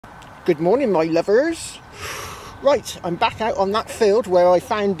Good morning, my lovers. Right, I'm back out on that field where I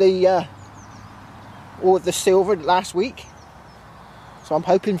found the all of the silver last week. So I'm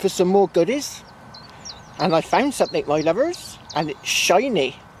hoping for some more goodies. And I found something, my lovers, and it's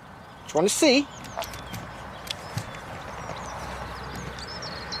shiny. Do you want to see?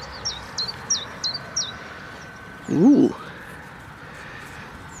 Ooh.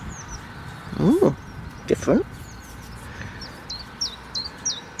 Ooh, different.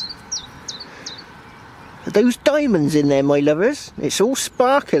 Are those diamonds in there, my lovers? It's all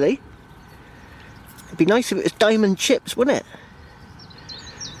sparkly. It'd be nice if it was diamond chips, wouldn't it?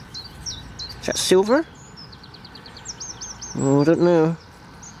 Is that silver? Oh, I don't know.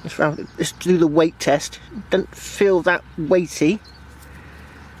 Let's do the weight test. Doesn't feel that weighty.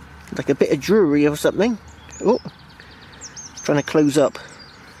 Like a bit of jewellery or something. Oh, it's trying to close up.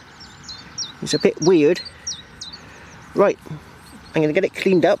 It's a bit weird. Right, I'm going to get it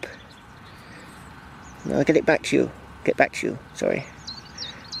cleaned up. I'll get it back to you. Get back to you, sorry.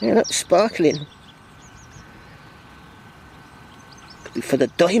 Yeah, that's sparkling. Could be for the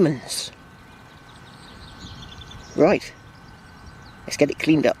diamonds. Right. Let's get it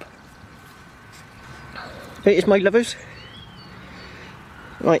cleaned up. There it is, my lovers.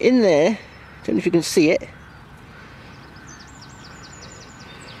 Right, in there, don't know if you can see it.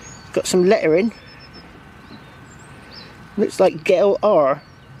 Got some lettering. Looks like Gale R.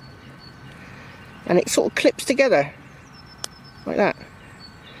 And it sort of clips together like that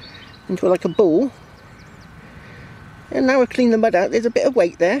into like a ball. And now we've cleaned the mud out, there's a bit of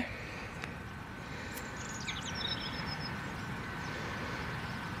weight there.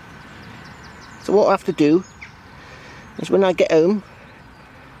 So what I have to do is when I get home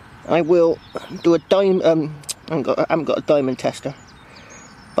I will do a I haven't got a diamond tester,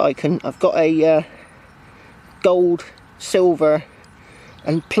 but I've got a gold, silver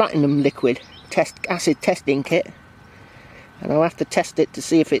and platinum liquid acid testing kit, and I'll have to test it to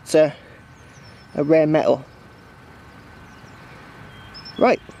see if it's a rare metal.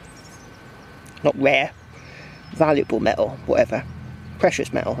 Right, not rare, valuable metal, whatever,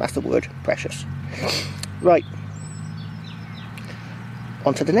 precious metal, that's the word, precious. Right,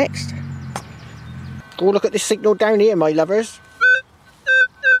 on to the next. Go look at this signal down here, my lovers.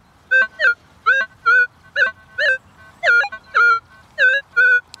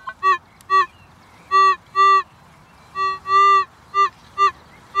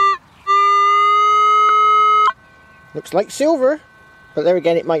 Looks like silver, but there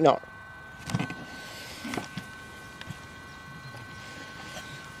again it might not.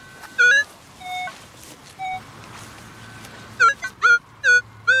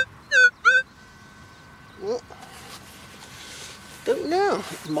 Well, don't know,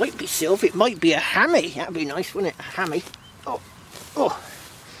 it might be silver, it might be a hammy. That'd be nice, wouldn't it? A hammy. Oh, oh.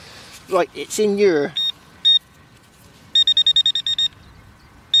 Right, it's in your...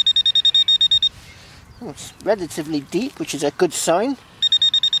 Oh, it's relatively deep, which is a good sign.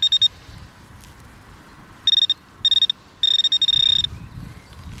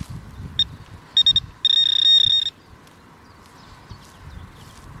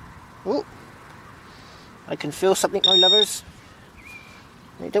 Oh, I can feel something, my lovers.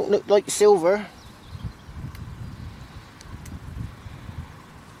 They don't look like silver.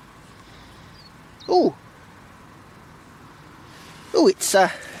 Oh, oh, it's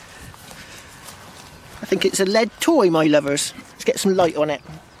I think it's a lead toy, my lovers. Let's get some light on it.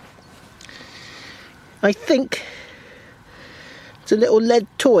 I think it's a little lead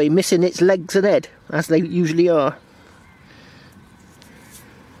toy missing its legs and head, as they usually are.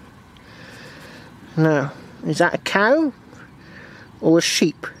 Now, is that a cow or a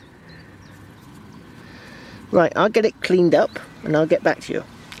sheep? Right, I'll get it cleaned up and I'll get back to you.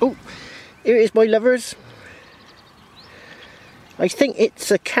 Oh, here it is, my lovers. I think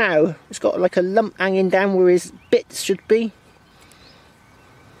it's a cow. It's got like a lump hanging down where his bits should be.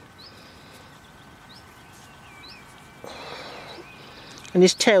 And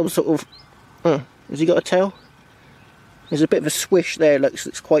his tail sort of... has he got a tail? There's a bit of a swish there,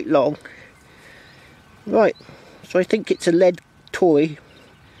 looks quite long. Right, so I think it's a lead toy.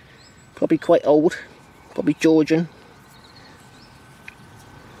 Probably quite old. Probably Georgian.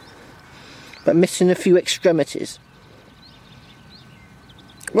 But missing a few extremities.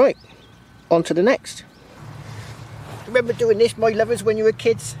 Right, on to the next. Remember doing this, my lovers, when you were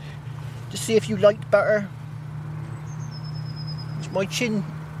kids? To see if you liked butter? It's my chin.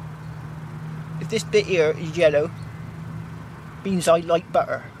 If this bit here is yellow, means I like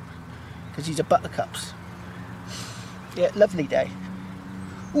butter. Because these are buttercups. Yeah, lovely day.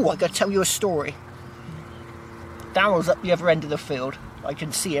 Oh, I gotta tell you a story. Daryl's up the other end of the field. I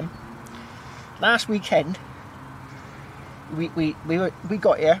can see him. last weekend we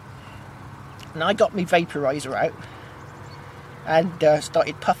got here, and I got my vaporizer out and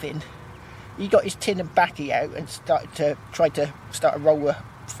started puffing. He got his tin of baccy out and started to try to start a roll a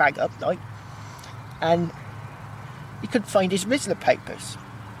fag up, like, and he couldn't find his Rizzler papers.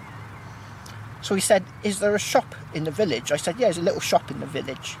 So he said, "Is there a shop in the village?" I said, "Yeah, there's a little shop in the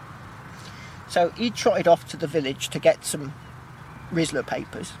village." So he trotted off to the village to get some Rizzler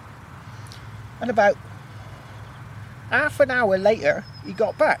papers, and about half an hour later he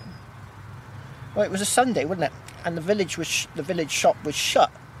got back. Well, it was a Sunday, wasn't it? And the village shop was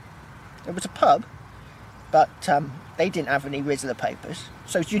shut. There was a pub, but they didn't have any Rizzler papers.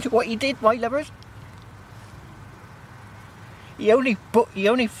 So do you know what he did, my lovers? He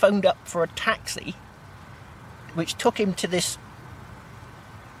only phoned up for a taxi, which took him to this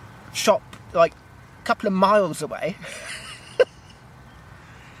shop like a couple of miles away.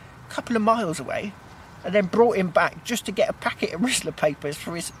 Couple of miles away, and then brought him back just to get a packet of Rizzler papers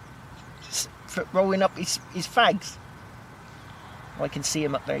for rolling up his fags. I can see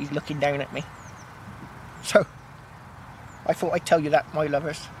him up there, he's looking down at me. So I thought I'd tell you that, my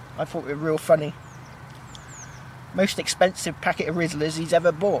lovers. I thought it was real funny. Most expensive packet of Rizzlers he's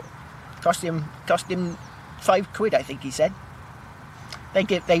ever bought. Cost him £5, I think he said.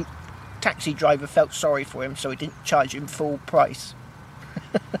 Taxi driver felt sorry for him, so he didn't charge him full price.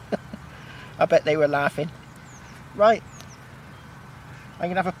 I bet they were laughing. Right, I'm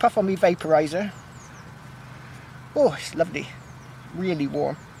gonna have a puff on my vaporizer. Oh, it's lovely, really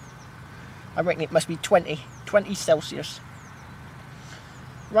warm. I reckon it must be 20 Celsius.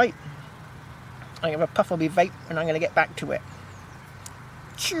 Right, I'm gonna have a puff on my vape and I'm gonna get back to it.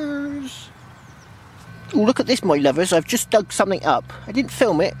 Cheers. Oh, look at this, my lovers. I've just dug something up. I didn't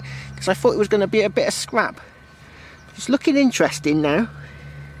film it because I thought it was going to be a bit of scrap. It's looking interesting now.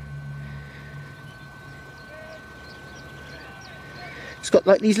 It's got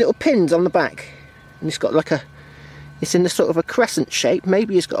like these little pins on the back, and it's got like it's in the sort of a crescent shape.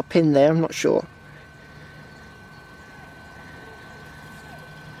 Maybe it's got a pin there, I'm not sure.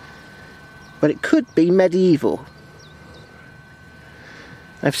 But it could be medieval.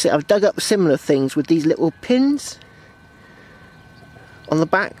 I've dug up similar things with these little pins on the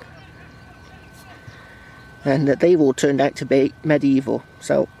back, and they've all turned out to be medieval.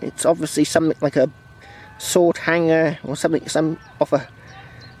 So it's obviously something like a sword hanger or something, some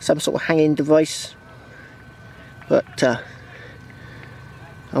sort of hanging device. But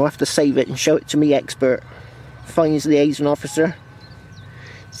I'll have to save it and show it to me expert, finds liaison officer,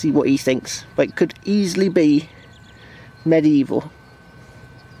 see what he thinks. But it could easily be medieval.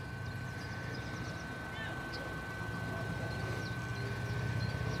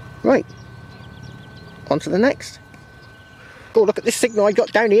 Right, on to the next. Oh, look at this signal I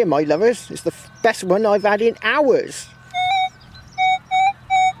got down here, my lovers. It's the best one I've had in hours.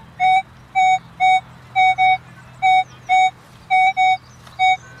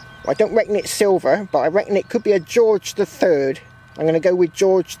 I don't reckon it's silver, but I reckon it could be a George III. I'm going to go with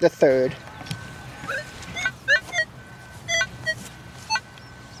George III.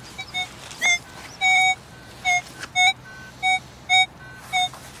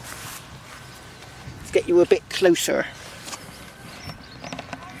 Get you a bit closer.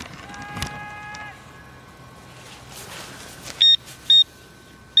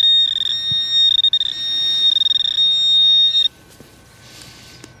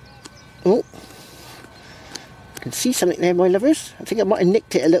 Oh, I can see something there, my lovers. I think I might have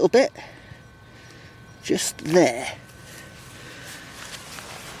nicked it a little bit. Just there.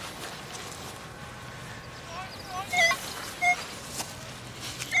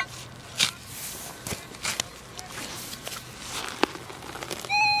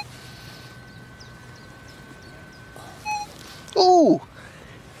 Oh!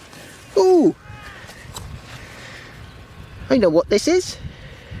 Ooh! I know what this is.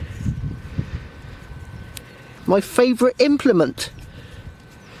 My favourite implement.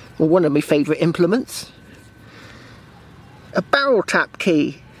 Well, one of my favourite implements. A barrel tap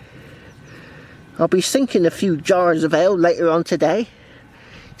key. I'll be sinking a few jars of ale later on today.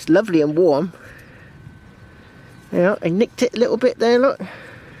 It's lovely and warm. Yeah, I nicked it a little bit there, look.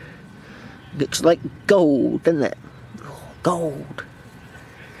 Looks like gold, doesn't it? Gold.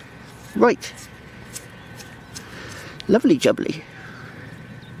 Right. Lovely jubbly.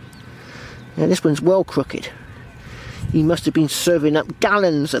 Now this one's well crooked. He must have been serving up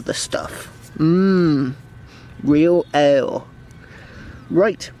gallons of the stuff. Real ale.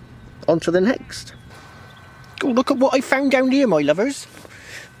 Right, on to the next. Oh, look at what I found down here, my lovers.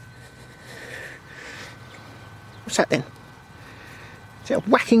 What's that then? Is It's a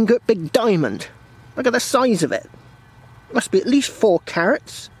whacking good big diamond. Look at the size of it. Must be at least 4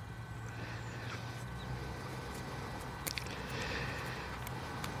 carats.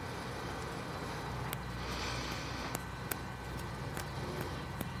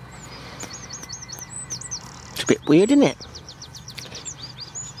 It's a bit weird, isn't it?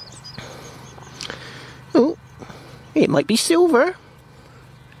 Oh, it might be silver.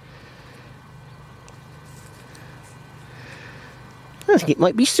 I think it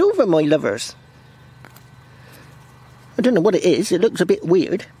might be silver, my lovers. I don't know what it is. It looks a bit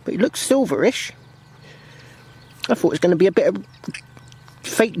weird, but it looks silverish. I thought it was going to be a bit of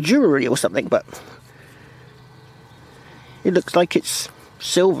fake jewellery or something, but it looks like it's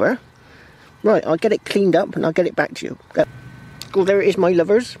silver. Right, I'll get it cleaned up and I'll get it back to you. Oh, there it is, my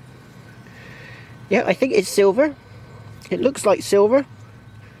lovers. Yeah, I think it's silver. It looks like silver.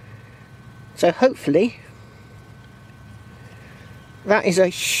 So hopefully that is a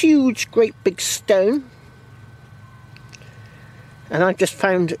huge, great big stone. And I've just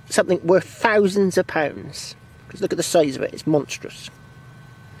found something worth thousands of pounds. Because look at the size of it, it's monstrous.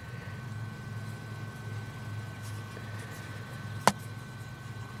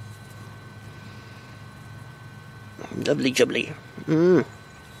 Lovely jubbly.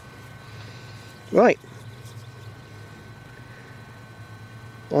 Right.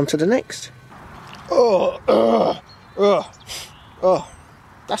 On to the next. Oh,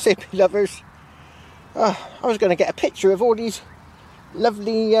 that's it, lovers. I was going to get a picture of all these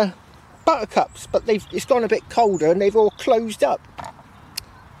lovely buttercups, but it's gone a bit colder and they've all closed up.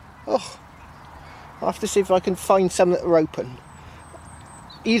 Oh, I'll have to see if I can find some that are open.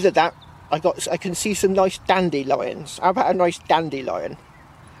 Either that, I can see some nice dandelions. How about a nice dandelion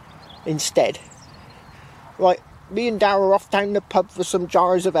instead? Right, me and Darryl are off down the pub for some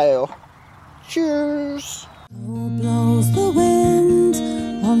jars of ale. Cheers! Oh, blows the wind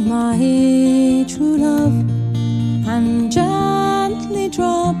on my true love, and gently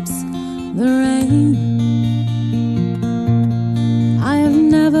drops the rain.